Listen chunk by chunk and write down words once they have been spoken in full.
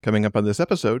Coming up on this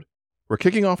episode, we're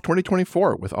kicking off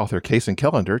 2024 with author Kacen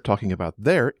Callender talking about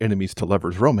their enemies to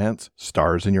lovers romance,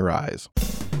 Stars in Your Eyes.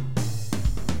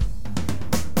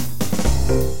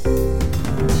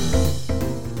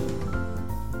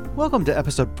 Welcome to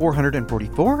episode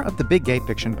 444 of the Big Gay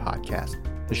Fiction Podcast,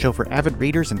 the show for avid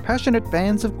readers and passionate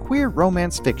fans of queer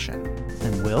romance fiction.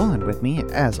 I'm Will, and with me,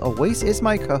 as always, is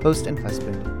my co-host and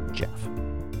husband, Jeff.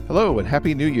 Hello and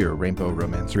Happy New Year, Rainbow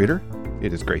Romance Reader.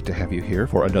 It is great to have you here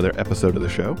for another episode of the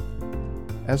show.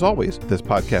 As always, this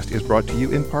podcast is brought to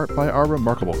you in part by our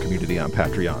remarkable community on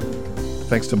Patreon.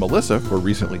 Thanks to Melissa for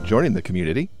recently joining the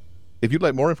community. If you'd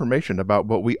like more information about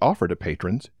what we offer to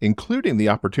patrons, including the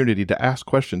opportunity to ask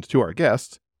questions to our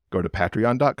guests, go to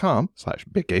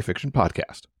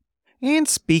patreon.com/biggayfictionpodcast. And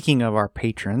speaking of our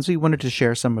patrons, we wanted to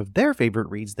share some of their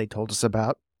favorite reads they told us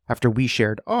about after we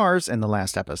shared ours in the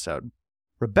last episode.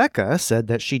 Rebecca said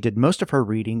that she did most of her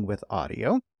reading with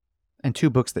audio, and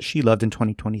two books that she loved in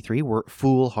 2023 were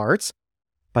Fool Hearts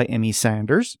by Emmy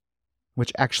Sanders,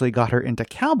 which actually got her into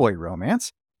cowboy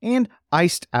romance, and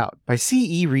Iced Out by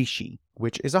C.E. Rishi,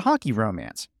 which is a hockey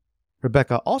romance.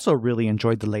 Rebecca also really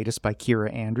enjoyed the latest by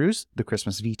Kira Andrews, The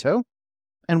Christmas Veto,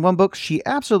 and one book she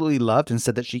absolutely loved and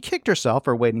said that she kicked herself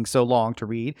for waiting so long to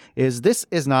read is This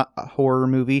Is Not a Horror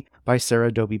Movie by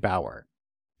Sarah Dobie Bauer.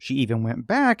 She even went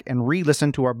back and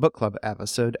re-listened to our book club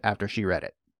episode after she read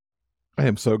it. I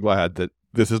am so glad that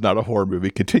This Is Not a Horror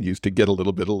Movie continues to get a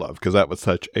little bit of love, because that was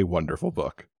such a wonderful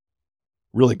book.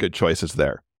 Really good choices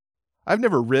there. I've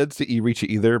never read C.E.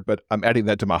 Rishi either, but I'm adding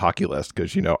that to my hockey list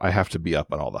because, I have to be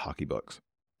up on all the hockey books.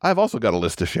 I've also got a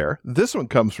list to share. This one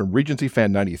comes from Regency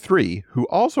Fan 93, who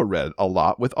also read a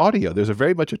lot with audio. There's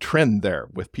very much a trend there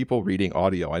with people reading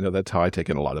audio. I know that's how I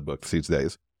take in a lot of books these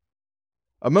days.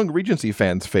 Among Regency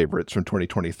fans' favorites from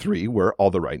 2023 were All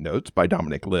the Right Notes by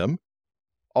Dominic Lim,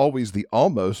 Always the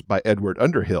Almost by Edward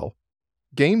Underhill,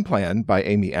 Game Plan by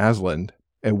Amy Asland,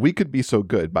 and We Could Be So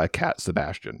Good by Kat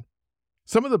Sebastian.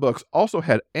 Some of the books also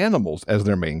had animals as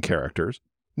their main characters.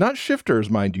 Not shifters,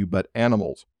 mind you, but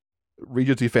animals.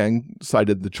 Regency Fan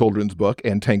cited the children's book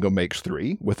And Tango Makes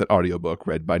Three, with an audiobook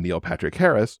read by Neil Patrick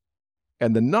Harris,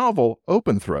 and the novel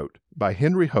Open Throat by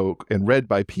Henry Hoke and read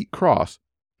by Pete Cross,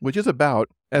 which is about,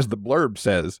 as the blurb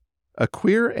says, a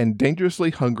queer and dangerously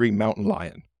hungry mountain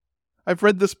lion. I've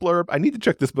read this blurb. I need to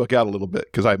check this book out a little bit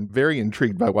because I'm very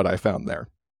intrigued by what I found there.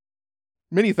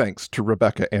 Many thanks to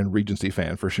Rebecca and Regency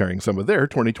Fan for sharing some of their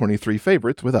 2023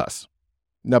 favorites with us.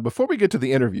 Now, before we get to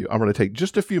the interview, I'm going to take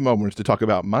just a few moments to talk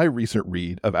about my recent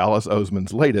read of Alice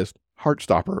Oseman's latest,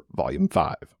 Heartstopper Volume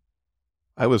 5.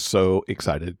 I was so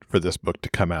excited for this book to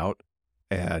come out,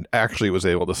 and actually was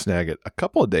able to snag it a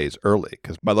couple of days early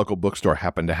because my local bookstore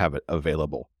happened to have it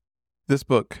available. This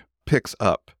book picks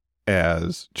up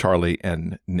as Charlie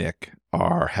and Nick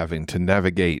are having to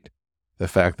navigate the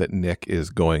fact that Nick is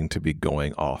going to be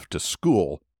going off to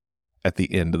school at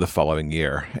the end of the following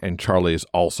year, and Charlie is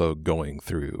also going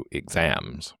through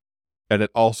exams. And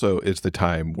it also is the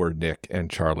time where Nick and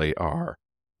Charlie are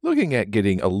looking at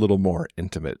getting a little more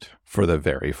intimate for the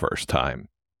very first time.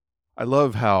 I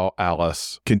love how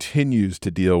Alice continues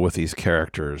to deal with these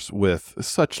characters with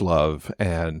such love,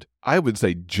 and I would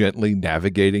say gently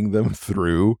navigating them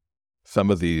through some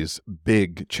of these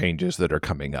big changes that are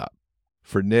coming up.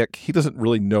 For Nick, he doesn't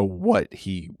really know what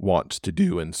he wants to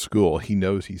do in school. He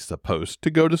knows he's supposed to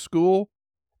go to school,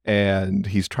 and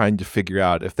he's trying to figure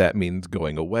out if that means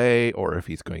going away or if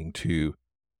he's going to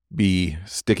be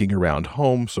sticking around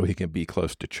home so he can be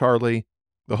close to Charlie.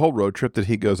 The whole road trip that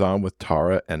he goes on with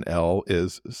Tara and Elle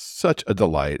is such a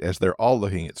delight as they're all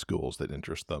looking at schools that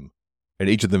interest them, and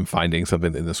each of them finding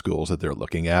something in the schools that they're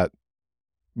looking at.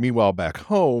 Meanwhile, back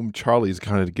home, Charlie's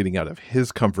kind of getting out of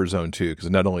his comfort zone too, because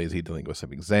not only is he dealing with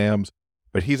some exams,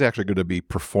 but he's actually going to be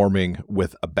performing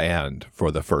with a band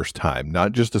for the first time,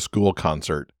 not just a school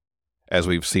concert as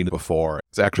we've seen before.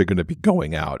 It's actually going to be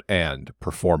going out and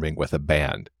performing with a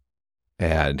band,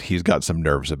 and he's got some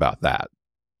nerves about that.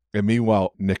 And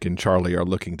meanwhile, Nick and Charlie are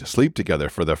looking to sleep together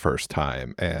for the first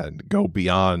time and go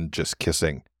beyond just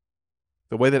kissing.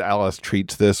 The way that Alice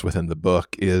treats this within the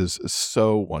book is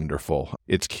so wonderful.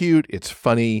 It's cute, it's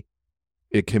funny,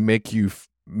 it can make you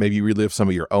maybe relive some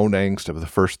of your own angst of the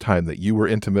first time that you were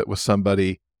intimate with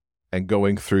somebody and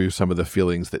going through some of the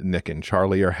feelings that Nick and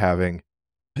Charlie are having.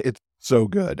 It's so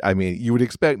good. I mean, you would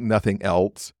expect nothing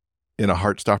else in a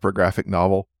Heartstopper graphic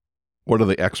novel. One of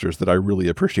the extras that I really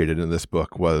appreciated in this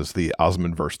book was the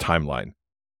Osmondverse timeline.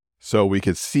 So we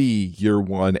could see year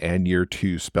 1 and year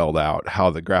 2 spelled out,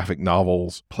 how the graphic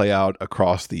novels play out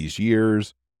across these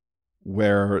years,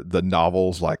 where the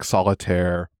novels like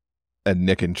Solitaire and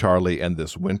Nick and Charlie and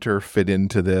This Winter fit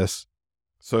into this.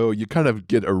 So you kind of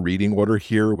get a reading order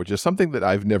here, which is something that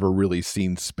I've never really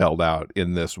seen spelled out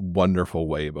in this wonderful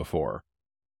way before.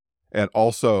 And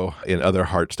also in other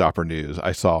Heartstopper news,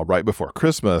 I saw right before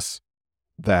Christmas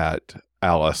that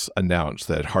Alice announced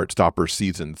that Heartstopper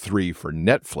Season 3 for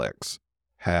Netflix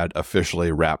had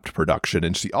officially wrapped production.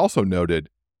 And she also noted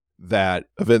that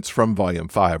events from Volume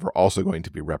 5 are also going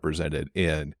to be represented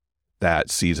in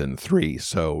that Season 3.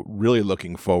 So really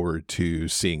looking forward to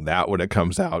seeing that when it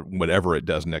comes out, whenever it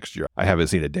does next year. I haven't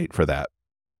seen a date for that.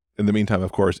 In the meantime,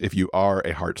 of course, if you are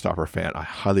a Heartstopper fan, I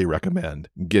highly recommend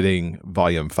getting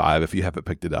Volume 5 if you haven't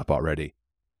picked it up already.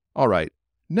 All right,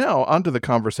 now on to the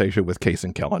conversation with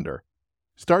Kacen Callender.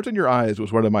 Stars in Your Eyes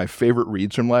was one of my favorite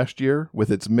reads from last year, with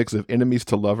its mix of enemies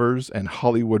to lovers and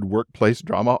Hollywood workplace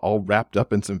drama all wrapped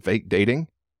up in some fake dating.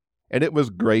 And it was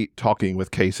great talking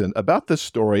with Kacen about the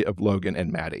story of Logan and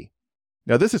Maddie.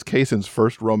 Now, this is Kacen's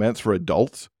first romance for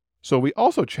adults, so we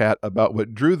also chat about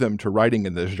what drew them to writing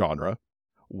in this genre,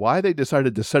 why they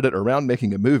decided to set it around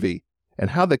making a movie,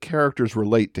 and how the characters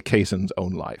relate to Kacen's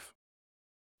own life.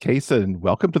 Kacen,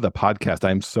 welcome to the podcast.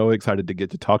 I'm so excited to get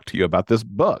to talk to you about this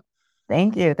book.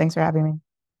 Thank you. Thanks for having me.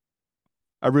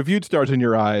 I reviewed Stars in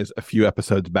Your Eyes a few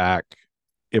episodes back.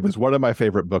 It was one of my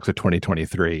favorite books of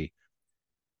 2023.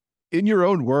 In your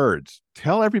own words,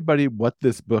 tell everybody what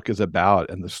this book is about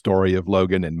and the story of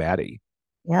Logan and Maddie.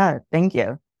 Yeah, thank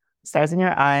you. Stars in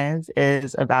Your Eyes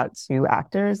is about two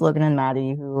actors, Logan and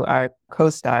Maddie, who are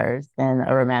co-stars in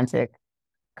a romantic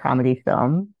comedy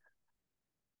film.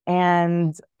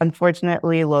 And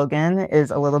unfortunately, Logan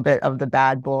is a little bit of the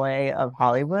bad boy of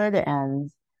Hollywood and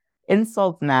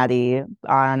insults Maddie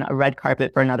on a red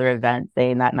carpet for another event,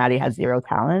 saying that Maddie has zero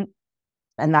talent.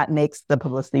 And that makes the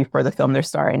publicity for the film they're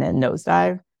starring in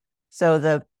nosedive. So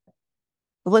the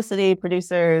publicity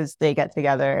producers, they get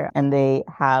together and they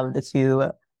have the two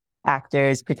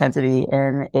actors pretend to be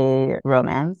in a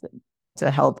romance to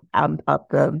help amp up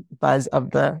the buzz of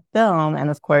the film.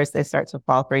 And of course, they start to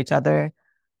fall for each other.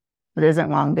 It isn't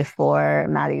long before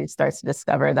Maddie starts to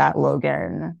discover that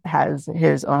Logan has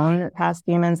his own past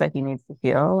demons that he needs to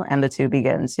heal. And the two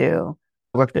begin to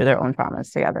work through their own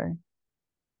traumas together.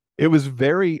 It was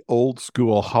very old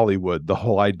school Hollywood, the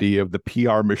whole idea of the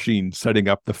PR machine setting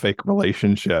up the fake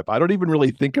relationship. I don't even really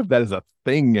think of that as a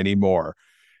thing anymore.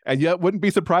 And yet wouldn't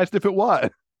be surprised if it was.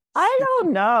 I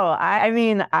don't know. I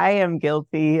mean, I am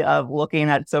guilty of looking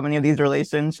at so many of these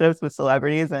relationships with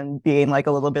celebrities and being like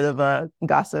a little bit of a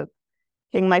gossip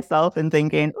king myself and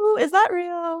thinking, ooh, is that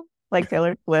real? Like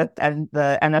Taylor Swift and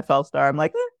the NFL star. I'm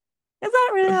like, is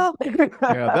that real?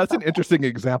 Yeah, that's an interesting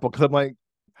example because I'm like,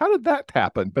 how did that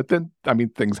happen? But then, I mean,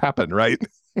 things happen, right?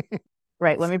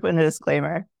 Right. Let me put in a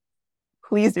disclaimer.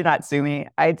 Please do not sue me.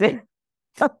 I did.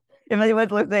 If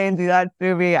anyone's listening, do not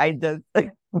sue me. I just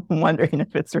wondering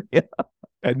if it's real.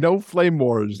 And no flame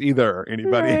wars either,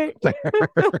 anybody.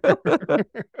 Right.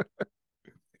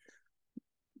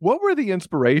 What were the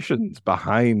inspirations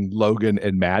behind Logan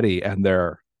and Maddie and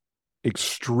their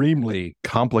extremely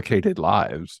complicated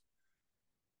lives?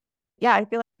 Yeah, I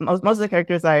feel like most of the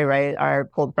characters I write are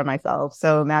pulled from myself.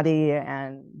 So Maddie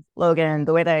and Logan,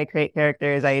 the way that I create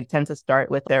characters, I tend to start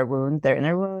with their wound, their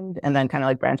inner wound, and then kind of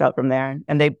like branch out from there.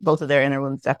 And both of their inner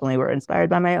wounds definitely were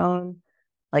inspired by my own.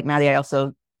 Like Maddie, I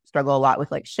also struggle a lot with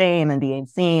like shame and being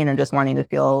seen and just wanting to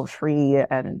feel free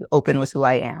and open with who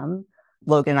I am.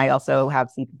 Logan, I also have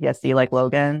CPTSD like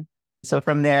Logan. So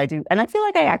from there I do, and I feel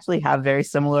like I actually have very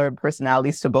similar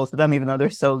personalities to both of them, even though they're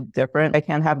so different. I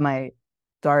can have my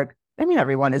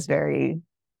everyone is very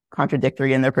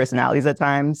contradictory in their personalities at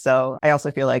times. So I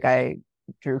also feel like I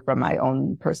drew from my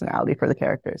own personality for the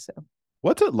characters. So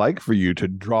what's it like for you to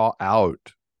draw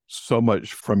out so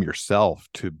much from yourself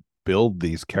to build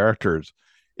these characters?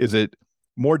 Is it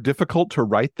more difficult to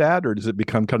write that, or does it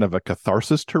become kind of a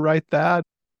catharsis to write that?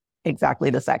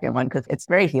 Exactly the second one, because it's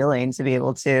very healing to be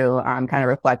able to kind of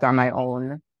reflect on my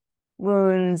own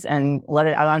wounds and let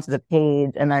it out onto the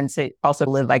page, and then to also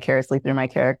live vicariously through my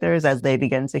characters as they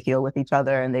begin to heal with each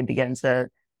other and they begin to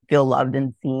feel loved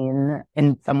and seen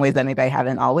in some ways that maybe I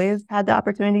haven't always had the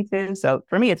opportunity to. So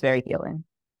for me, it's very healing.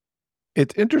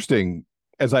 It's interesting.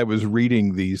 As I was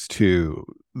reading these two,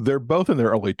 they're both in their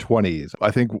early 20s. I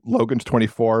think Logan's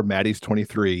 24, Maddie's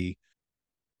 23.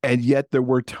 And yet there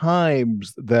were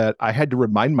times that I had to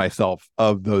remind myself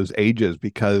of those ages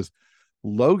because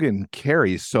Logan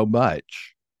carries so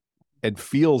much and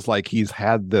feels like he's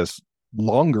had this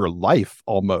longer life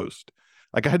almost.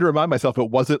 Like I had to remind myself it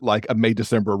wasn't like a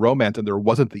May-December romance and there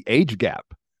wasn't the age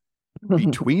gap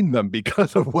between them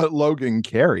because of what Logan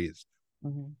carries.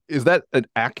 Mm-hmm. Is that an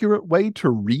accurate way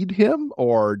to read him,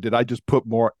 or did I just put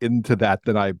more into that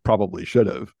than I probably should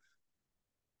have?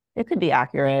 It could be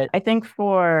accurate. I think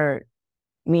for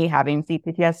me having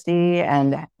CPTSD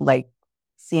and like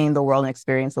seeing the world and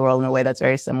experience the world in a way that's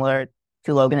very similar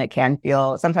to Logan, it can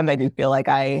feel, sometimes I do feel like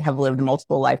I have lived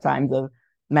multiple lifetimes of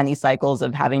many cycles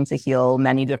of having to heal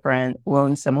many different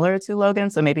wounds similar to Logan.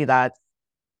 So maybe that's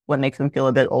what makes him feel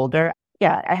a bit older.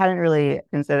 Yeah, I hadn't really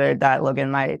considered that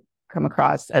Logan might come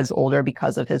across as older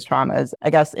because of his traumas. I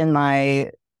guess in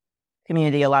my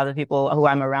community, a lot of people who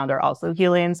I'm around are also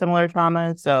healing similar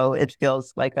traumas. So it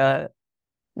feels like a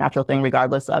natural thing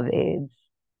regardless of age,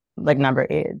 like number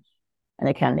age. And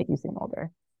it can make you seem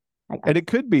older, I guess. And it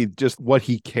could be just what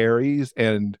he carries.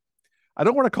 And I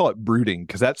don't want to call it brooding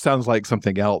because that sounds like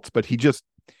something else, but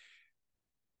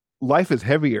life is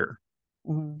heavier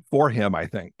for him, I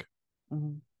think.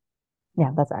 Mm-hmm.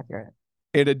 Yeah, that's accurate.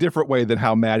 In a different way than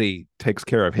how Maddie takes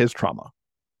care of his trauma.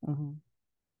 Mm-hmm.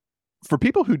 For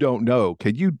people who don't know,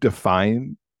 can you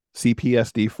define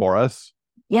CPSD for us?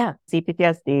 Yeah,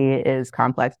 CPTSD is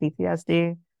complex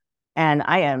PTSD. And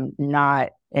I am not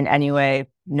in any way,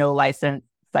 no licensed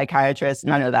psychiatrist,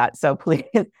 none of that. So please,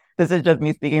 this is just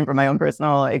me speaking from my own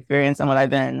personal experience and what I've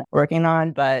been working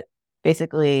on. But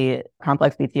basically,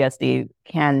 complex PTSD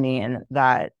can mean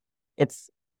that it's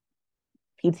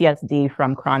PTSD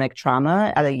from chronic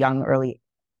trauma at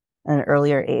an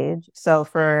earlier age. So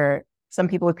for some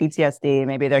people with PTSD,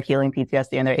 maybe they're healing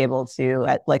PTSD and they're able to,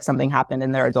 like something happened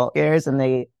in their adult years and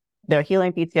they're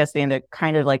healing PTSD and they're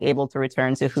kind of like able to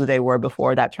return to who they were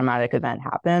before that traumatic event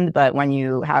happened. But when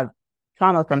you have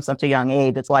trauma from such a young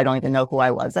age, it's why I don't even know who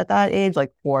I was at that age,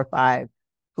 like 4 or 5.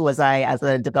 Who was I as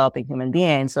a developing human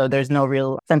being? So there's no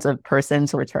real sense of person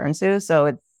to return to. So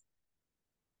it's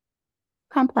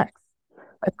complex.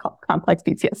 It's called complex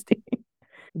PTSD.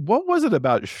 What was it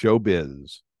about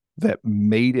showbiz that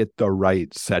made it the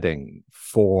right setting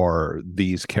for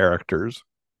these characters?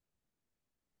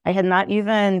 I had not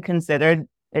even considered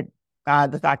it,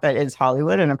 the fact that it's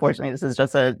Hollywood. And unfortunately, this is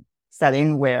just a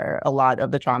setting where a lot of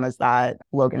the traumas that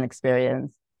Logan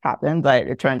experienced happened. But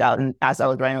it turned out, and as I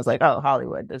was writing, I was like, oh,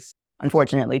 Hollywood. This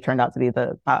unfortunately turned out to be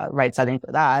the right setting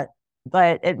for that.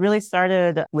 But it really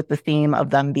started with the theme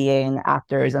of them being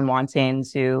actors and wanting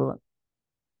to,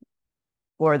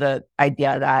 or the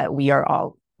idea that we are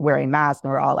all wearing masks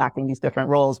and we're all acting these different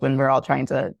roles when we're all trying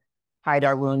to hide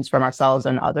our wounds from ourselves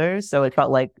and others. So it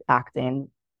felt like acting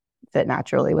fit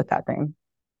naturally with that thing.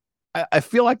 I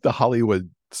feel like the Hollywood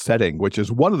setting, which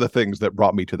is one of the things that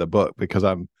brought me to the book, because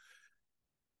I'm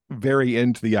very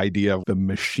into the idea of the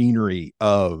machinery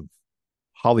of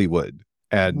Hollywood.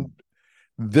 And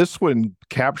this one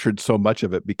captured so much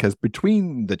of it because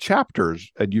between the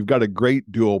chapters, and you've got a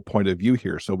great dual point of view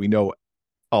here. So we know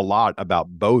a lot about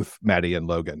both Maddie and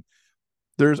Logan.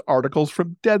 There's articles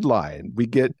from Deadline. We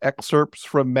get excerpts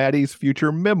from Maddie's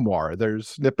future memoir. There's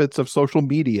snippets of social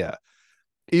media,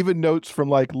 even notes from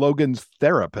like Logan's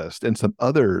therapist and some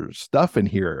other stuff in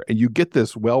here. And you get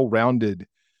this well-rounded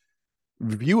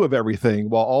view of everything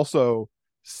while also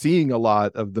seeing a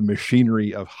lot of the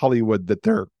machinery of Hollywood that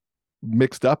they're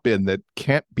mixed up in that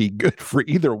can't be good for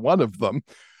either one of them.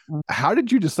 How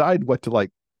did you decide what to like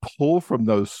pull from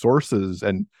those sources,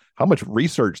 and how much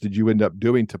research did you end up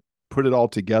doing to put it all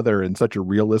together in such a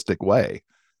realistic way?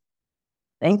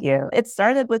 Thank you. It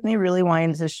started with me really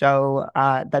wanting to show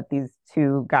that these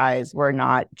two guys were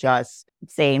not just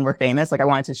saying we're famous. Like I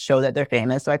wanted to show that they're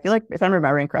famous. So I feel like if I'm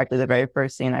remembering correctly, the very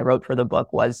first scene I wrote for the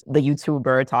book was the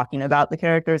YouTuber talking about the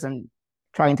characters and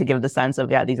trying to give the sense of,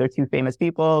 yeah, these are two famous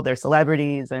people, they're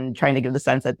celebrities, and trying to give the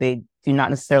sense that they do not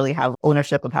necessarily have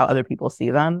ownership of how other people see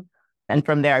them. And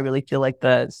from there, I really feel like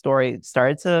the story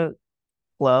started to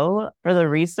flow. For the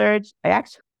research, I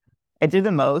did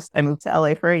the most. I moved to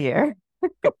LA for a year.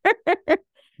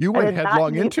 You went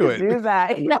headlong into it. Do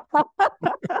that.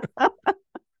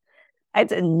 I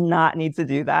did not need to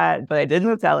do that, but I did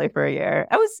move to LA for a year.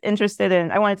 I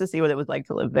wanted to see what it was like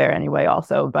to live there anyway,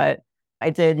 also. But I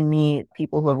did meet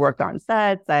people who have worked on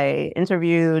sets. I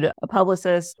interviewed a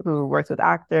publicist who works with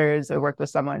actors. I worked with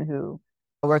someone who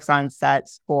works on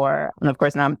sets and of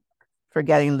course now I'm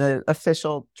forgetting the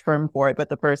official term for it, but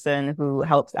the person who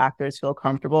helps actors feel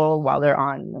comfortable while they're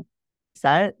on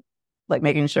set, like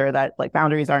making sure that like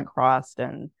boundaries aren't crossed.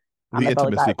 And the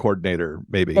intimacy coordinator,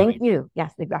 maybe. Thank you.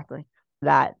 Yes, exactly.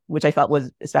 That, which I felt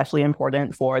was especially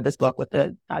important for this book with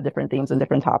the different themes and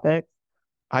different topics.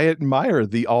 I admire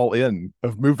the all-in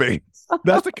of moving.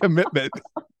 That's a commitment.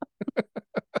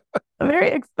 A very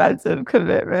expensive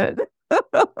commitment.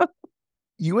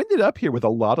 You ended up here with a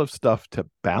lot of stuff to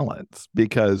balance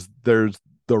because there's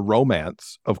the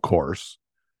romance, of course.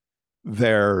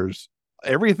 There's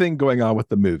everything going on with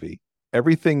the movie,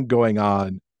 everything going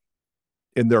on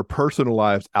in their personal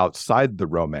lives outside the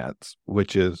romance,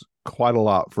 which is quite a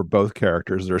lot for both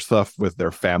characters. There's stuff with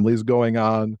their families going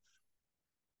on.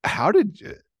 How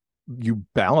did you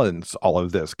balance all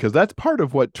of this? Because that's part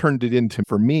of what turned it into,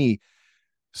 for me,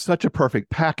 such a perfect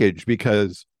package,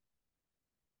 because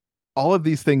all of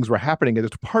these things were happening. And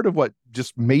it's part of what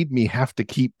just made me have to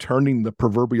keep turning the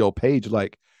proverbial page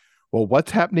like, well,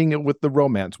 what's happening with the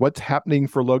romance? What's happening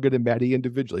for Logan and Maddie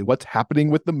individually? What's happening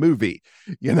with the movie?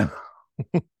 You know?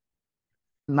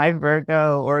 My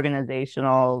Virgo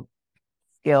organizational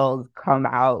skills come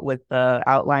out with the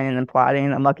outlining and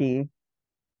plotting. I'm lucky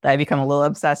that I become a little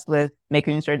obsessed with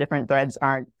making sure different threads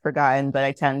aren't forgotten, but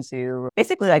I tend to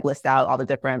basically like list out all the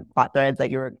different plot threads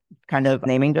that you were kind of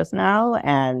naming just now.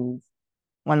 And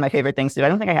one of my favorite things to do, I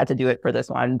don't think I had to do it for this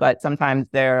one, but sometimes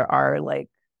there are like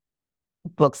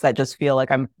books that just feel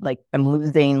like I'm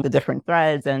losing the different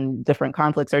threads and different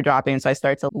conflicts are dropping. So I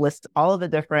start to list all of the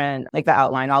different, like the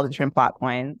outline, all the different plot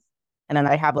points. And then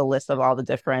I have a list of all the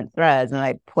different threads and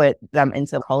I put them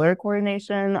into color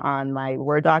coordination on my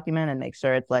Word document and make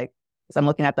sure it's like, so I'm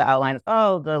looking at the outline,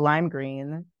 oh, the lime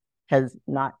green has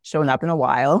not shown up in a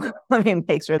while. Let me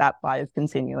make sure that plot is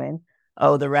continuing.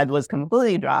 Oh, the red was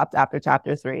completely dropped after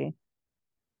chapter 3.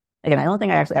 Again, I don't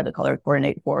think I actually had to color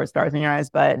coordinate for Stars in Your Eyes,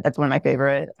 but that's one of my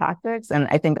favorite tactics. And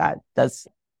I think that does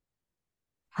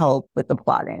help with the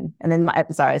plotting. And then,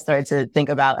 I started to think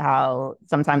about how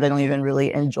sometimes I don't even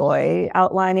really enjoy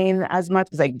outlining as much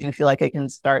because I do feel like it can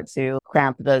start to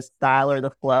cramp the style or the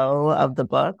flow of the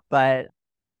book, but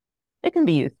it can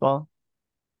be useful.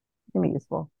 It can be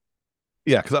useful.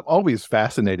 Yeah, because I'm always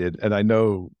fascinated, and I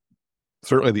know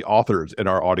certainly the authors in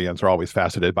our audience are always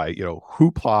fascinated by, who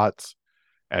plots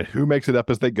and who makes it up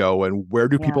as they go and where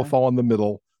do people fall in the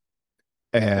middle.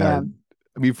 And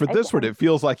I mean, for this one, it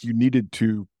feels like you needed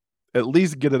to at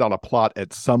least get it on a plot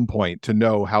at some point to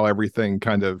know how everything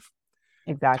kind of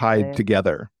tied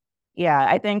together. Yeah,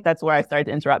 I think that's where I started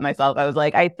to interrupt myself. I was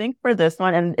like, I think for this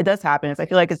one, and it does happen, I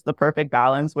feel like it's the perfect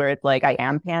balance where it's like I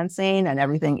am pantsing and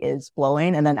everything is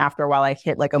flowing. And then after a while, I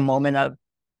hit like a moment of,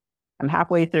 I'm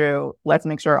halfway through, let's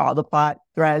make sure all the plot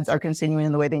threads are continuing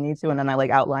in the way they need to. And then I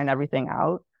like outline everything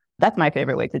out. That's my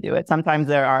favorite way to do it. Sometimes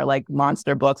there are like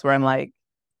monster books where I'm like,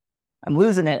 I'm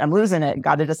losing it.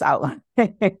 Got to just outline.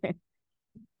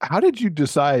 How did you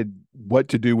decide what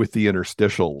to do with the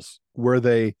interstitials? Were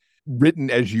they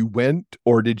written as you went,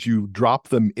 or did you drop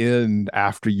them in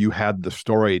after you had the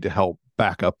story to help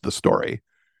back up the story?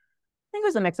 I think it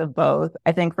was a mix of both.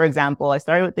 I think, for example, I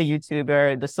started with the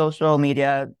YouTuber, the social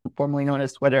media, formerly known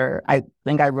as Twitter. I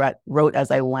think I wrote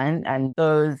as I went, and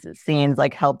those scenes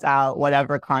like helped out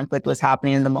whatever conflict was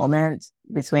happening in the moment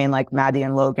between like Maddie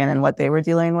and Logan and what they were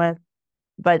dealing with.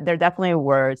 But there definitely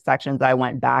were sections I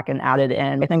went back and added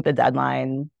in. I think the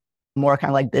deadline, more kind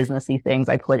of like businessy things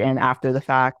I put in after the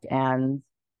fact. And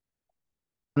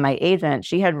my agent,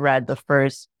 she had read the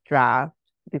first draft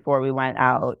before we went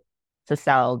out to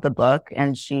sell the book,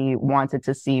 and she wanted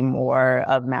to see more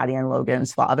of Maddie and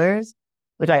Logan's fathers,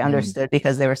 which I understood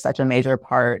because they were such a major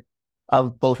part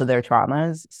of both of their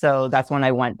traumas. So that's when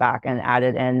I went back and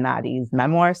added in Maddie's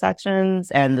memoir sections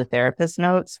and the therapist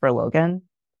notes for Logan,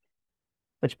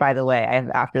 which, by the way, I have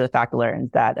after the fact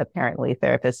learned that apparently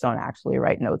therapists don't actually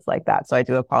write notes like that. So I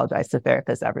do apologize to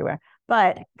therapists everywhere.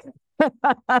 But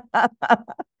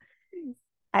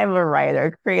I'm a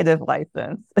writer, creative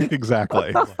license.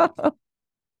 Exactly.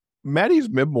 Maddie's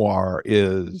memoir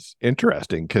is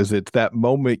interesting because it's that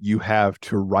moment you have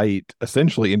to write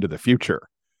essentially into the future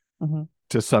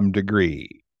to some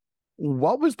degree.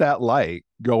 What was that like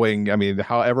going, I mean,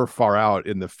 however far out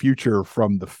in the future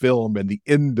from the film and the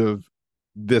end of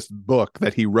this book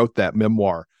that he wrote that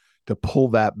memoir, to pull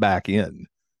that back in?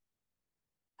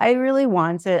 I really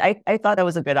wanted, I thought that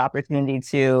was a good opportunity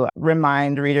to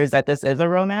remind readers that this is a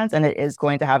romance and it is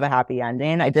going to have a happy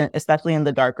ending. I didn't, especially in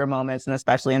the darker moments and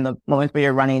especially in the moments where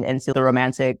you're running into the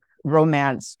romantic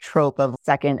romance trope of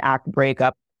second act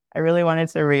breakup. I really wanted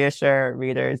to reassure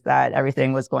readers that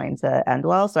everything was going to end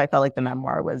well. So I felt like the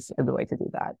memoir was the way to do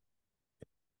that.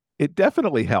 It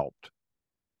definitely helped.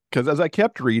 Because as I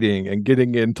kept reading and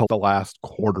getting into the last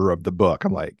quarter of the book,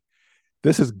 I'm like,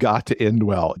 this has got to end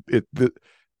well.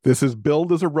 This is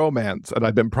billed as a romance, and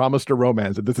I've been promised a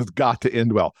romance, and this has got to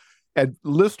end well. And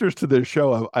listeners to this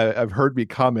show I've heard me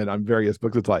comment on various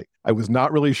books. It's like, I was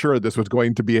not really sure this was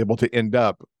going to be able to end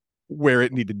up where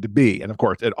it needed to be. And of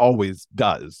course, it always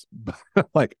does.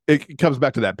 Like, it comes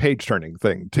back to that page turning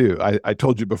thing, too. I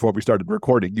told you before we started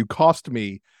recording, you cost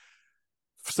me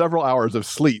several hours of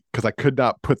sleep because I could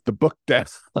not put the book down.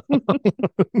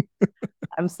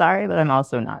 I'm sorry, but I'm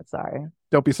also not sorry.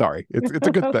 Don't be sorry. It's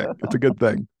a good thing. It's a good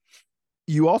thing.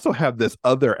 you also have this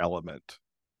other element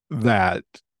that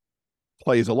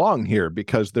plays along here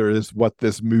because there is what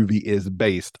this movie is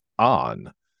based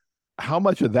on. How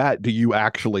much of that do you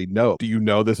actually know? Do you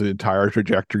know this entire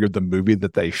trajectory of the movie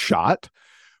that they shot?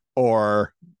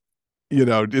 Or,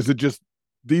 is it just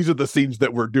these are the scenes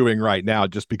that we're doing right now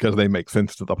just because they make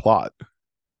sense to the plot?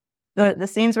 The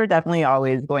scenes were definitely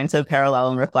always going to parallel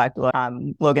and reflect what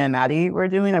Logan and Maddie were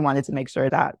doing. I wanted to make sure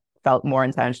that felt more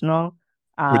intentional.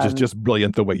 Which is just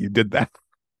brilliant the way you did that.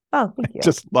 Oh, thank you.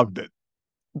 Just loved it.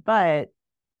 But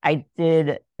I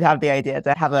did have the idea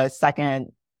to have a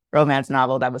second romance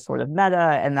novel that was sort of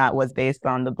meta, and that was based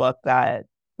on the book that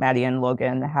Maddie and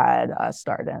Logan had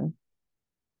starred in.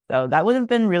 So that would have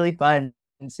been really fun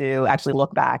to actually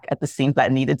look back at the scenes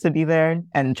that needed to be there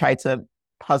and try to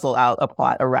puzzle out a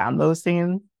plot around those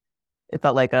scenes. It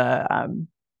felt like a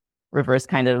reverse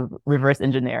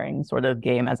engineering sort of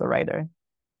game as a writer.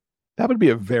 That would be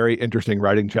a very interesting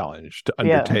writing challenge to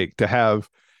undertake, to have,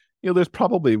 there's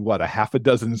probably a half a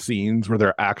dozen scenes where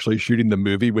they're actually shooting the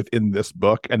movie within this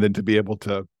book, and then to be able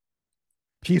to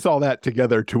piece all that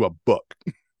together to a book.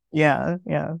 Yeah.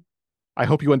 I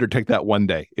hope you undertake that one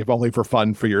day, if only for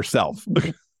fun for yourself.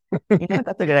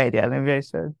 That's a good idea. Maybe I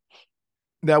should.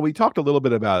 Now, we talked a little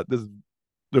bit about this.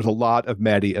 There's a lot of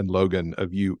Maddie and Logan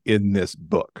of you in this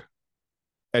book.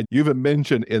 And you've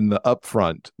mentioned in the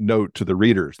upfront note to the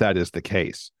readers that is the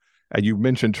case. And you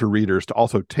mentioned to readers to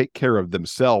also take care of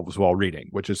themselves while reading,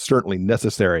 which is certainly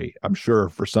necessary, I'm sure,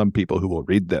 for some people who will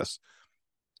read this.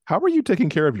 How were you taking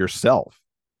care of yourself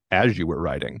as you were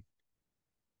writing?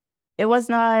 It was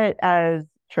not as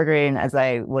triggering as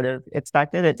I would have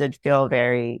expected. It did feel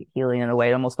very healing in a way.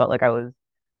 It almost felt like I was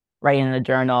writing in a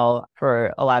journal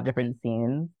for a lot of different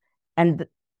scenes. And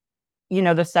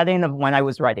the setting of when I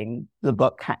was writing the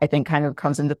book, I think, kind of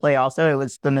comes into play also. It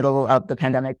was the middle of the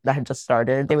pandemic that had just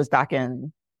started. It was back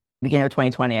in the beginning of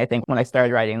 2020, I think, when I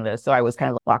started writing this. So I was kind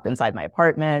of locked inside my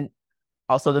apartment,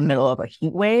 also the middle of a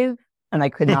heat wave. And I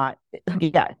could not,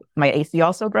 my AC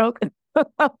also broke.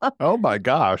 Oh my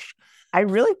gosh. I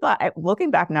really thought, looking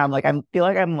back now, I feel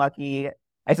like I'm lucky.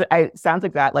 I sounds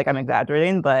like I'm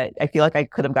exaggerating, but I feel like I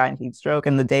could have gotten heat stroke.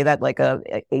 And the day that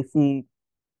a AC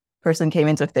person came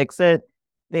in to fix it,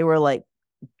 they were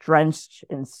drenched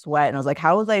in sweat, and I was like,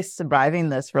 how was I surviving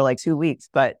this for 2 weeks?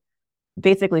 But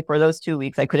basically for those 2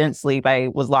 weeks I couldn't sleep. I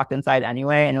was locked inside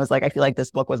anyway, and it was I feel like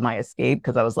this book was my escape,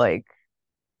 because I was like,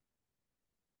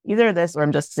 either this or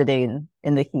I'm just sitting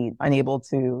in the heat unable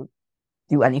to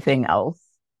do anything else.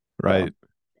 Right.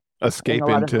 So, escape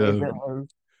into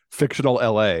fictional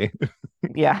LA.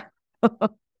 Yeah.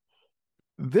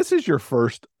 This is your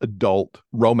first adult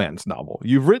romance novel.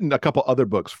 You've written a couple other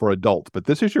books for adults, but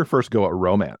this is your first go at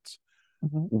romance.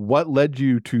 Mm-hmm. What led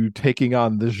you to taking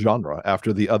on this genre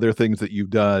after the other things that you've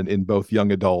done in both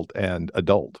young adult and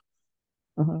adult?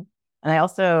 Mm-hmm. And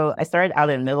I started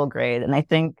out in middle grade, and I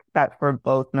think that for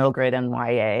both middle grade and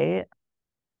YA,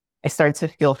 I started to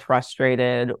feel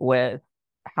frustrated with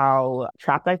how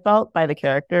trapped I felt by the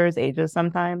characters' ages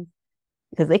sometimes,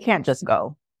 because they can't just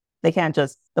go.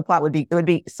 The plot would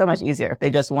be so much easier if they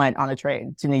just went on a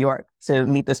train to New York to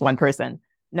meet this one person.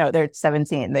 No, they're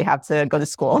 17. They have to go to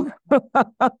school.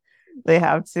 They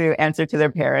have to answer to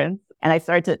their parents. And I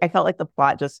felt like the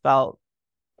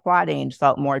plotting just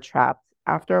felt more trapped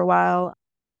after a while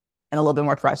and a little bit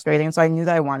more frustrating. So I knew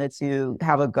that I wanted to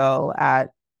have a go at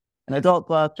an adult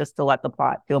book just to let the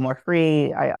plot feel more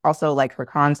free. I also, for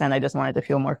content, I just wanted to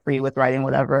feel more free with writing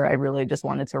whatever I really just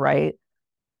wanted to write.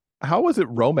 How was it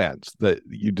romance that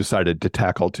you decided to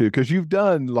tackle too? Because you've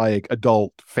done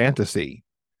adult fantasy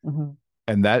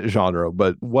and that genre,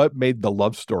 but what made the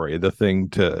love story the thing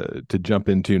to jump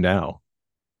into now?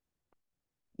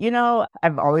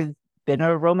 I've always been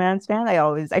a romance fan.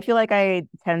 I feel like I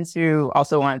tend to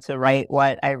also want to write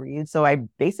what I read. So I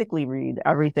basically read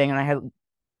everything, and I have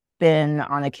been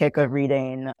on a kick of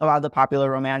reading a lot of the popular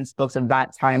romance books of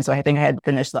that time. So I think I had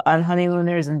finished The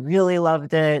Unhoneymooners and really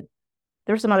loved it.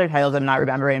 There were some other titles I'm not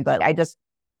remembering, but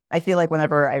I feel like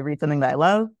whenever I read something that I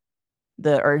love,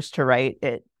 the urge to write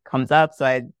it comes up. So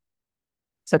I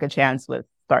took a chance with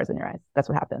Stars in Your Eyes. That's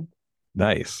what happened.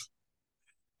 Nice.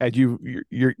 And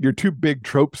your two big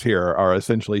tropes here are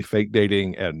essentially fake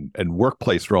dating and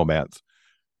workplace romance.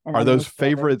 And are those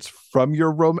favorites from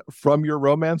your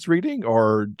romance reading,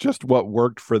 or just what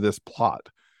worked for this plot?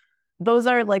 Those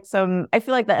are I feel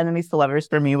like The Enemies to Lovers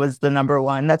for me was the number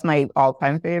one. That's my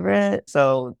all-time favorite.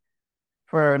 So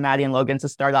for Maddie and Logan to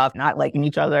start off not liking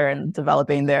each other and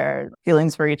developing their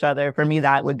feelings for each other, for me,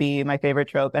 that would be my favorite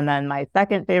trope. And then my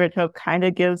second favorite trope kind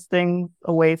of gives things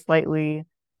away slightly,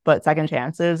 but Second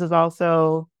Chances is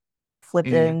also flipped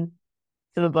in.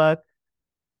 to the book.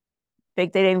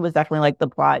 Fake dating was definitely like the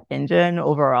plot engine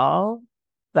overall,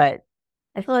 but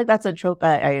I feel like that's a trope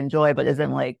that I enjoy, but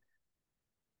isn't like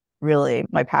really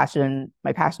my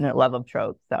passionate love of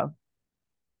tropes. So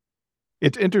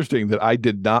It's interesting that I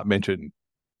did not mention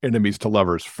enemies to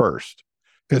lovers first,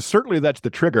 because certainly that's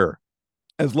the trigger,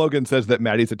 as Logan says that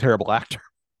Maddie's a terrible actor.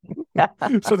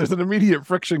 So there's an immediate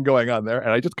friction going on there,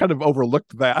 and I just kind of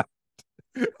overlooked that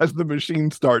as the machine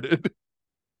started.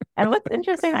 And what's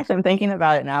interesting, actually, I'm thinking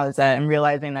about it now, is that I'm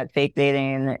realizing that fake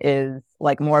dating is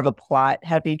like more of a plot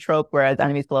heavy trope, whereas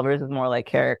enemies to lovers is more like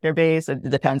character based. It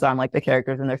depends on like the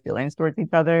characters and their feelings towards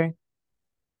each other.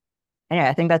 And yeah,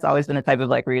 I think that's always been a type of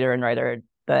like reader and writer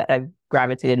that I've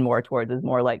gravitated more towards, is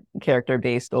more like character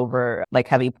based over like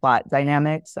heavy plot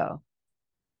dynamics. So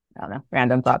I don't know,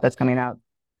 random thought that's coming out.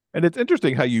 And it's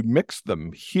interesting how you mix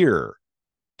them here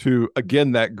to,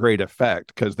 again, that great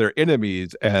effect, because they're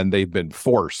enemies and they've been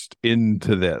forced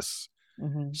into this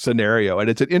scenario. And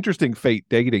it's an interesting fate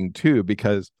dating too,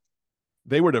 because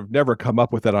they would have never come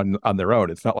up with it on their own.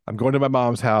 It's not like, I'm going to my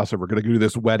mom's house and we're going to do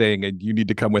this wedding and you need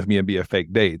to come with me and be a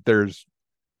fake date. There's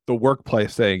the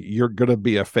workplace saying, you're going to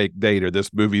be a fake date or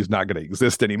this movie's not going to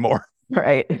exist anymore.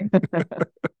 Right.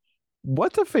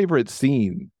 What's a favorite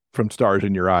scene from Stars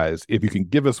in Your Eyes, if you can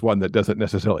give us one that doesn't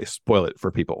necessarily spoil it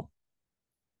for people?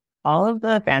 All of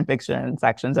the fan fiction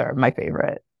sections are my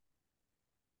favorite.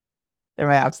 They're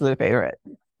my absolute favorite.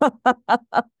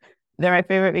 They're my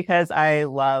favorite because I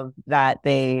love that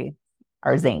they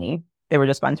are zany. They were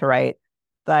just fun to write,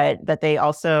 but that they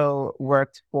also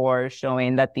worked for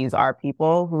showing that these are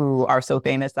people who are so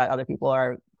famous that other people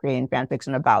are creating fan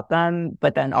fiction about them,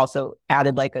 but then also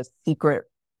added like a secret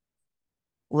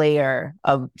layer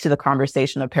to the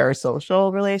conversation of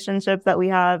parasocial relationships that we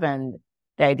have, and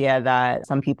the idea that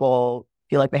some people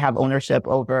feel like they have ownership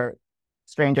over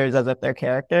strangers as if they're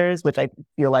characters, which I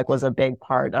feel like was a big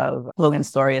part of Logan's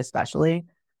story, especially.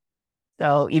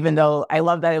 So even though I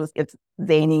love that it's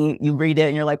zany, you read it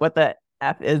and you're like, what the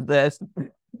F is this?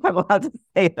 I'm allowed to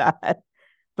say that.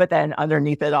 But then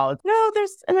underneath it all, no,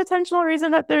 there's an intentional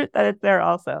reason that it's there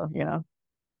also, you know?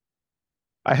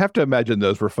 I have to imagine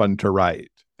those were fun to write.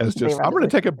 As just, I'm going to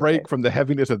take a break from the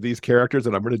heaviness of these characters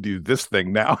and I'm going to do this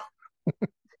thing now.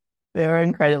 They were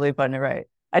incredibly fun to write.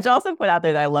 I should also put out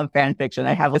there that I love fan fiction.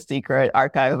 I have a secret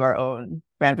archive of our own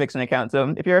fan fiction account.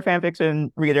 So if you're a fan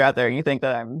fiction reader out there and you think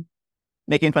that I'm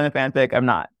making fun of fanfic, I'm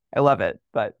not. I love it,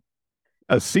 but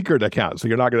a secret account. So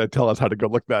you're not going to tell us how to go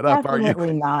look that up, are you?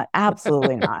 Absolutely not.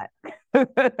 Absolutely not.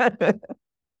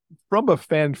 From a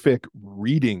fanfic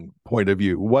reading point of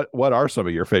view, what are some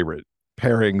of your favorite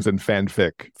pairings and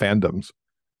fanfic fandoms?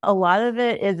 A lot of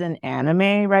it is in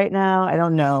anime right now. I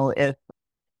don't know if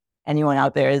anyone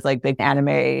out there is like big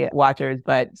anime watchers,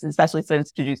 but especially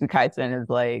since Jujutsu Kaisen is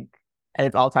like at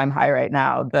its all-time high right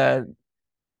now,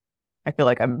 I feel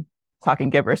like I'm talking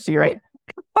gibberish to you right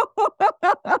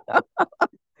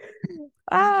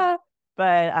but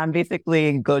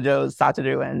basically Gojo's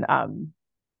Satoru and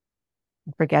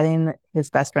forgetting his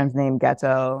best friend's name,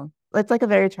 Geto. It's like a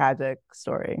very tragic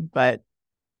story, but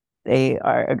they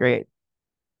are a great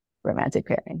romantic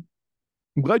pairing.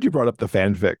 I'm glad you brought up the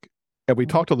fanfic. And we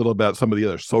talked a little about some of the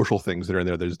other social things that are in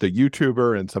there. There's the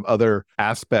YouTuber and some other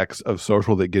aspects of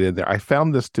social that get in there. I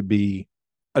found this to be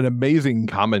an amazing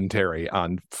commentary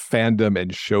on fandom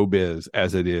and showbiz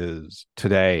as it is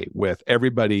today, with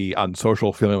everybody on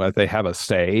social feeling like they have a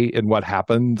say in what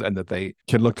happens and that they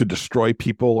can look to destroy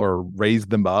people or raise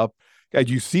them up. And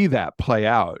you see that play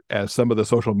out as some of the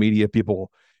social media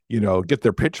people, get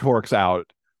their pitchforks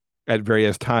out at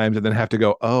various times and then have to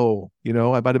go, oh, I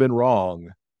might have been wrong.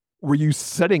 Were you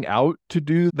setting out to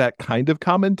do that kind of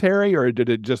commentary, or did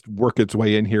it just work its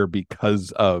way in here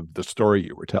because of the story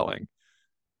you were telling?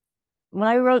 When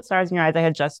I wrote Stars in Your Eyes, I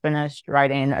had just finished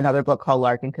writing another book called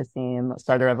Lark and Kasim,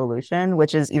 Start a Revolution,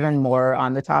 which is even more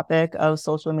on the topic of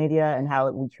social media and how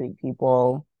we treat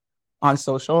people on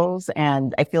socials.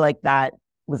 And I feel like that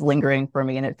was lingering for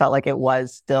me, and it felt like it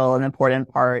was still an important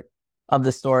part of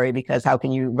the story, because how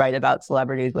can you write about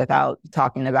celebrities without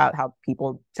talking about how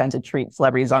people tend to treat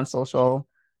celebrities on social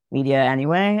media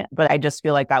anyway? But I just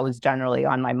feel like that was generally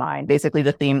on my mind. Basically,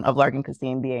 the theme of Lark and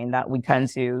Kasim being that we tend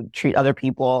to treat other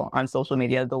people on social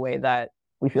media the way that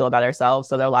we feel about ourselves.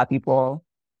 So there are a lot of people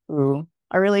who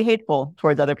are really hateful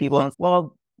towards other people. And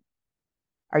well,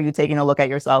 are you taking a look at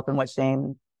yourself and what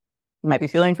shame you might be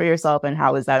feeling for yourself, and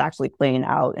how is that actually playing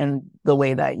out in the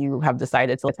way that you have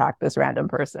decided to attack this random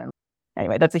person?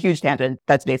 Anyway, that's a huge tangent.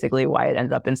 That's basically why it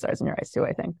ended up in Stars in Your Eyes too,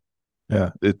 I think.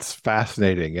 Yeah, it's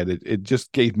fascinating. And it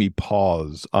just gave me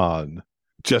pause on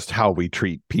just how we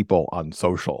treat people on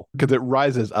social, because it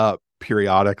rises up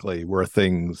periodically where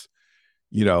things,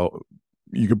 you know,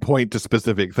 you can point to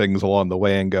specific things along the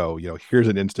way and go, here's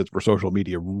an instance where social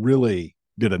media really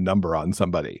did a number on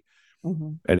somebody.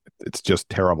 Mm-hmm. And it's just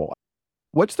terrible.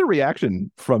 What's the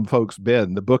reaction from folks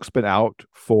been? The book's been out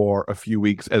for a few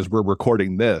weeks as we're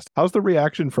recording this. How's the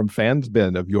reaction from fans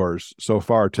been of yours so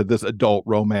far to this adult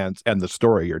romance and the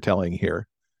story you're telling here?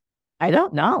 I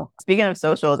don't know. Speaking of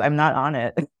socials, I'm not on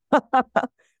it.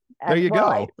 There you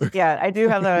go. I do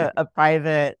have a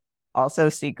private, also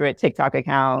secret TikTok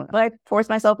account, but I force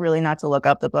myself really not to look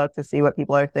up the book to see what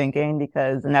people are thinking,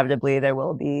 because inevitably there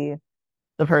will be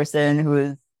the person who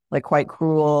is like quite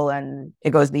cruel and it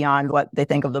goes beyond what they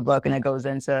think of the book and it goes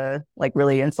into like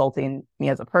really insulting me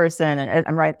as a person. And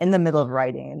I'm right in the middle of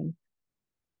writing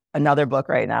another book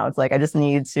right now. It's like I just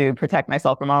need to protect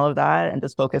myself from all of that and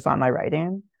just focus on my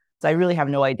writing. So I really have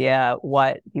no idea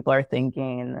what people are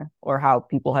thinking or how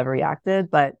people have reacted,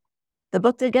 but the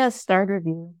book did get a starred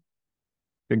review.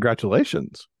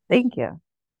 Congratulations. Thank you.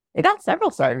 It got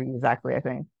several starred reviews, actually, I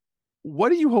think. What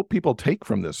do you hope people take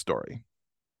from this story?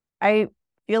 I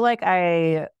feel like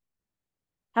I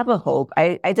have a hope.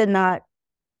 I did not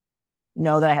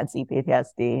know that I had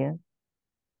CPTSD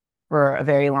for a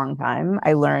very long time.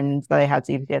 I learned that I had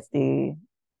CPTSD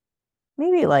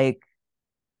maybe like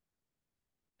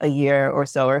a year or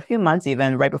so, or a few months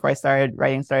even, right before I started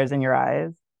writing Stars in Your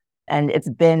Eyes. And it's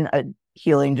been a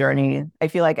healing journey. I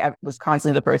feel like I was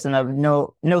constantly the person of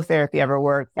no therapy ever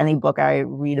worked. Any book I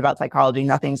read about psychology,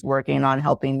 nothing's working on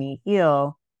helping me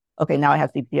heal. Okay, now I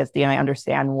have CPTSD and I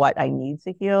understand what I need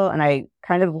to heal. And I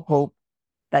kind of hope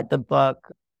that the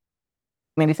book,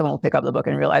 maybe someone will pick up the book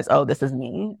and realize, oh, this is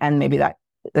me. And maybe that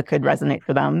could resonate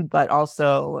for them. But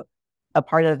also a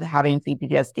part of having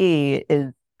CPTSD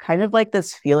is kind of like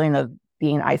this feeling of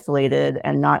being isolated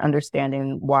and not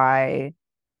understanding why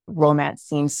romance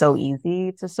seems so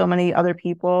easy to so many other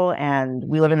people. And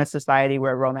we live in a society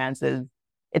where romance is,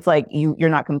 it's like you're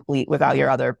not complete without your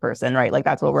other person, right? Like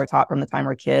that's what we're taught from the time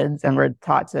we're kids. And we're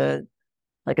taught to,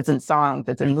 like, it's in songs,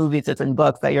 it's in movies, it's in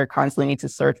books, that you're constantly need to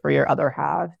search for your other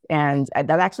half. And that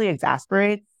actually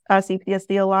exasperates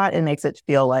CPTSD a lot. It makes it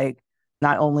feel like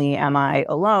not only am I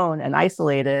alone and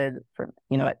isolated,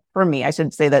 for me, I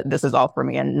should say that this is all for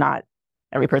me and not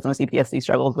every person with CPTSD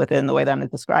struggles with it in the way that I'm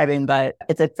describing, but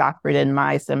it's exasperated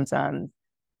my symptoms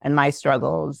and my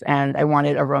struggles. And I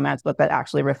wanted a romance book that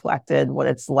actually reflected what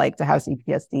it's like to have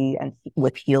CPTSD and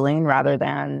with healing, rather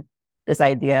than this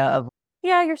idea of,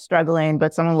 yeah, you're struggling,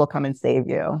 but someone will come and save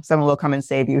you. Someone will come and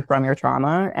save you from your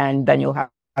trauma, and then you'll have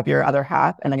your other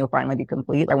half, and then you'll finally be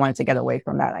complete. I wanted to get away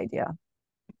from that idea.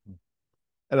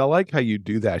 And I like how you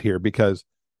do that here, because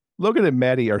Logan and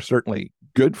Maddie are certainly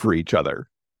good for each other.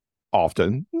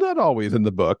 Often, not always in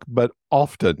the book, but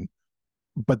often.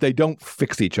 But they don't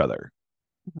fix each other.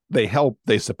 They help,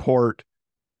 they support,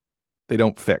 they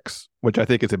don't fix, which I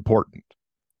think is important.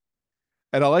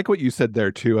 And I like what you said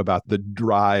there too about the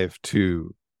drive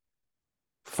to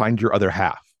find your other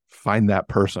half, find that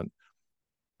person.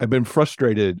 I've been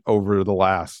frustrated over the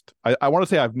last, I want to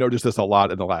say I've noticed this a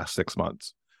lot in the last 6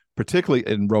 months, particularly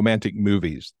in romantic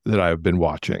movies that I've been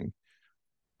watching,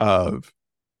 of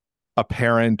a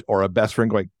parent or a best friend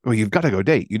going, well, you've got to go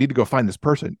date. You need to go find this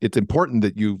person. It's important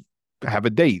that you have a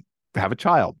date, have a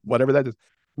child, whatever that is.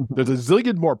 There's a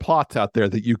zillion more plots out there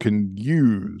that you can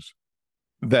use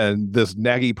than this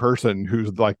naggy person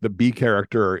who's like the B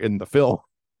character in the film.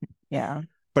 Yeah.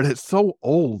 But it's so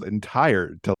old and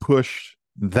tired to push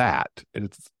that.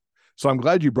 And so I'm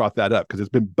glad you brought that up, because it's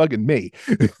been bugging me.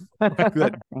 Thank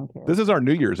you. This is our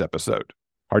New Year's episode.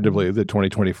 Hard to believe that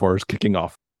 2024 is kicking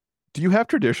off. Do you have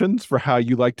traditions for how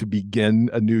you like to begin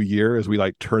a new year as we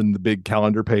like turn the big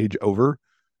calendar page over?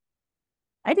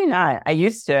 I do not. I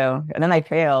used to, and then I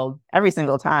failed every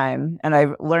single time. And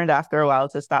I've learned after a while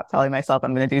to stop telling myself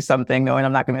I'm going to do something knowing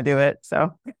I'm not going to do it.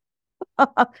 So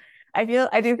I do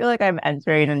feel like I'm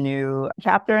entering a new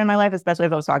chapter in my life, especially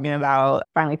if I was talking about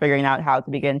finally figuring out how to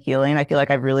begin healing. I feel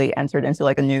like I've really entered into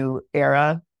like a new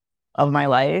era of my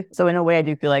life. So in a way, I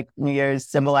do feel like New Year's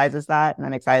symbolizes that, and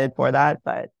I'm excited for that.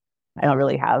 But I don't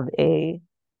really have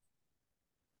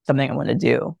something I want to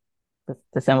do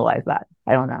to symbolize that.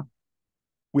 I don't know.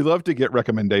 We love to get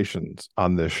recommendations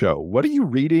on this show. What are you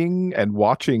reading and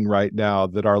watching right now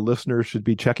that our listeners should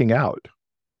be checking out?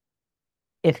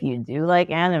 If you do like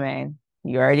anime,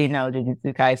 you already know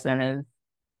Jujutsu Kaisen is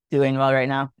doing well right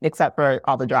now, except for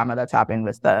all the drama that's happening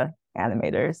with the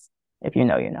animators. If you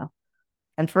know, you know.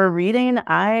 And for reading,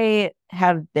 I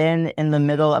have been in the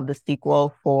middle of the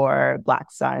sequel for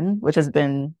Black Sun, which has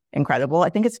been incredible. I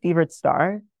think it's Fevered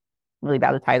Star. I'm really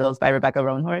bad with titles, by Rebecca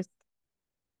Roanhorse.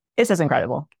 It's just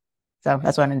incredible. So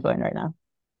that's what I'm enjoying right now.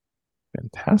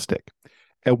 Fantastic.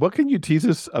 And what can you tease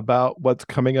us about what's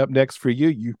coming up next for you?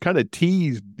 You kind of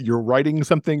teased you're writing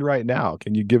something right now.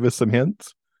 Can you give us some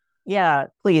hints? Yeah,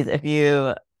 please, if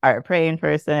you are a praying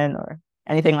person or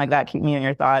anything like that, keep me in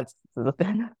your thoughts. I've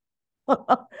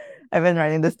been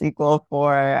writing the sequel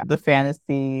for the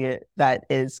fantasy that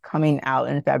is coming out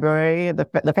in February.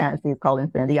 The fantasy is called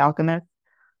Infinity Alchemist.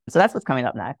 So that's what's coming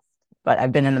up next. But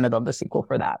I've been in the middle of the sequel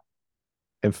for that.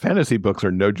 And fantasy books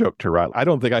are no joke to write. I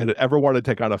don't think I'd ever want to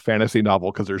take on a fantasy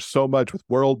novel because there's so much with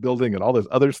world building and all this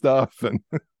other stuff. And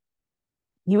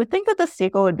you would think that the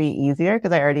sequel would be easier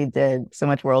because I already did so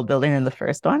much world building in the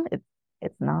first one.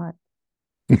 It's not.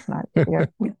 It's not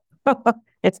easier.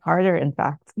 It's harder, in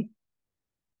fact.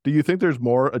 Do you think there's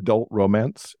more adult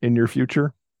romance in your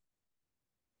future?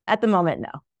 At the moment,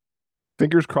 no.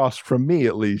 Fingers crossed from me,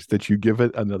 at least, that you give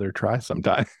it another try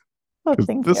sometime. Oh, Because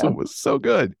thank this you. one was so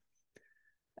good.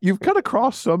 You've cut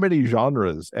across so many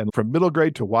genres, and from middle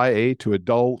grade to YA to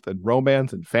adult and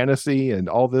romance and fantasy and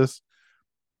all this.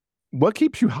 What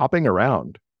keeps you hopping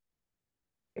around?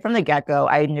 From the get-go,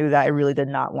 I knew that I really did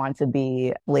not want to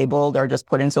be labeled or just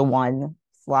put into one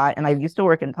slot. And I used to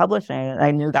work in publishing, and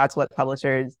I knew that's what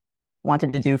publishers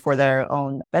wanted to do for their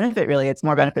own benefit, really. It's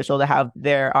more beneficial to have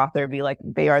their author be like,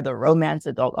 they are the romance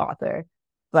adult author.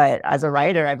 But as a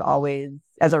writer, I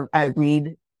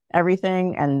read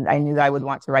everything, and I knew that I would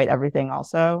want to write everything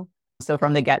also. So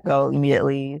from the get-go,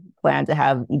 immediately planned to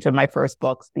have each of my first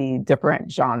books be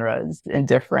different genres and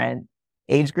different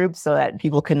age groups so that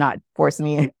people could not force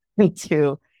me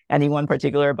into any one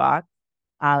particular box.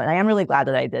 And I am really glad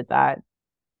that I did that.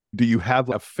 Do you have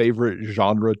a favorite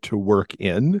genre to work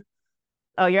in?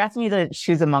 Oh, you're asking me to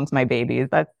choose amongst my babies.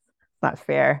 That's not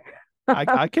fair.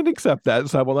 I can accept that,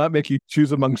 so I will not make you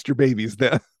choose amongst your babies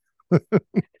then.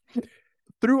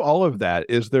 Through all of that,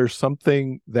 is there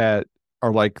something that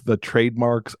are like the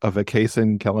trademarks of a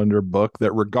Kacen Callender book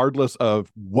that regardless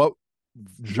of what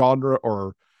genre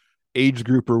or age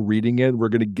group we're reading in, we're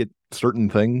going to get certain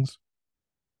things?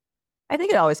 I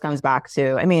think it always comes back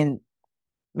to, I mean,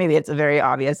 maybe it's a very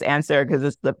obvious answer because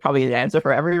it's probably the answer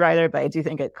for every writer, but I do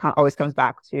think it always comes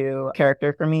back to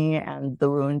character for me and the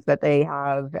wounds that they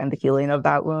have and the healing of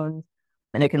that wound.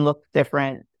 And it can look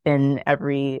different in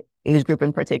every age group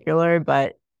in particular,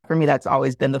 but for me, that's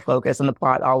always been the focus, and the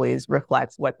plot always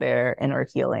reflects what their inner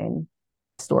healing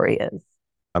story is.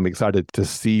 I'm excited to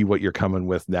see what you're coming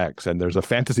with next. And there's a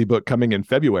fantasy book coming in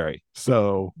February,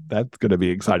 so that's going to be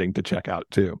exciting to check out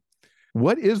too.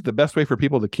 What is the best way for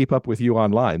people to keep up with you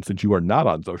online since you are not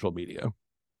on social media?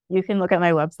 You can look at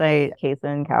my website,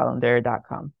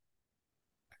 kacencallender.com.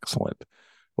 Excellent.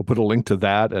 We'll put a link to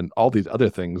that and all these other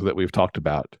things that we've talked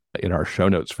about in our show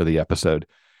notes for the episode.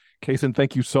 Kacen,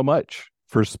 thank you so much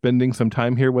for spending some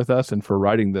time here with us and for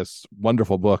writing this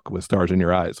wonderful book with stars in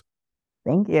your eyes.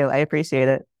 Thank you. I appreciate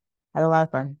it. Had a lot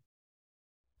of fun.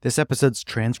 This episode's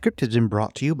transcript has been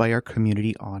brought to you by our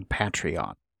community on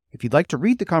Patreon. If you'd like to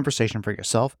read the conversation for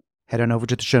yourself, head on over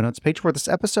to the show notes page for this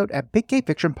episode at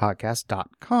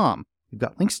biggayfictionpodcast.com. We've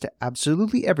got links to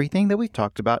absolutely everything that we've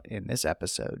talked about in this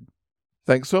episode.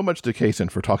 Thanks so much to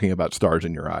Kacen for talking about Stars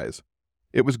in Your Eyes.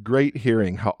 It was great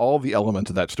hearing how all the elements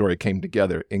of that story came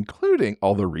together, including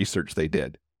all the research they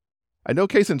did. I know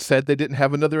Kacen said they didn't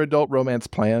have another adult romance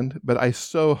planned, but I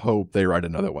so hope they write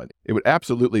another one. It would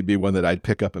absolutely be one that I'd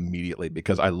pick up immediately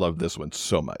because I love this one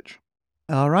so much.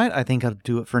 All right, I think I'll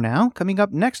do it for now. Coming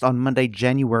up next on Monday,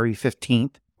 January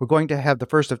 15th, we're going to have the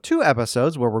first of 2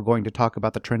 episodes where we're going to talk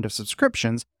about the trend of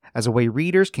subscriptions as a way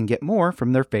readers can get more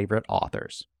from their favorite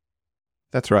authors.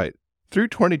 That's right. Through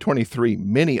 2023,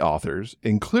 many authors,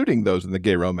 including those in the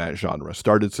gay romance genre,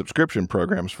 started subscription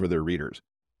programs for their readers.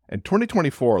 And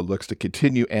 2024 looks to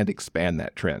continue and expand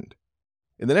that trend.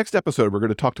 In the next episode, we're going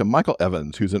to talk to Michael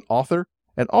Evans, who's an author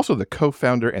and also the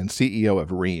co-founder and CEO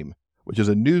of Ream, which is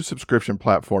a news subscription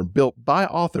platform built by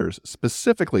authors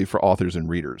specifically for authors and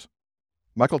readers.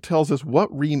 Michael tells us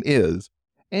what Ream is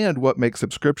and what makes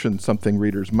subscriptions something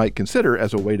readers might consider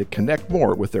as a way to connect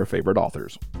more with their favorite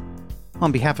authors.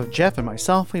 On behalf of Jeff and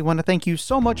myself, we want to thank you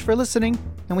so much for listening,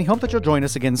 and we hope that you'll join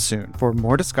us again soon for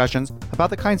more discussions about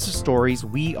the kinds of stories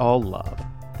we all love,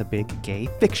 the big gay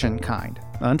fiction kind.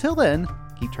 Until then,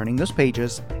 keep turning those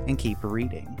pages and keep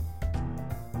reading.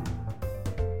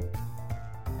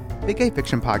 Big Gay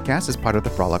Fiction Podcast is part of the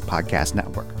Frolic Podcast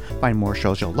Network. Find more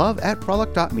shows you'll love at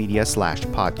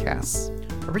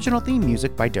frolic.media/podcasts. Original theme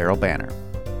music by Daryl Banner.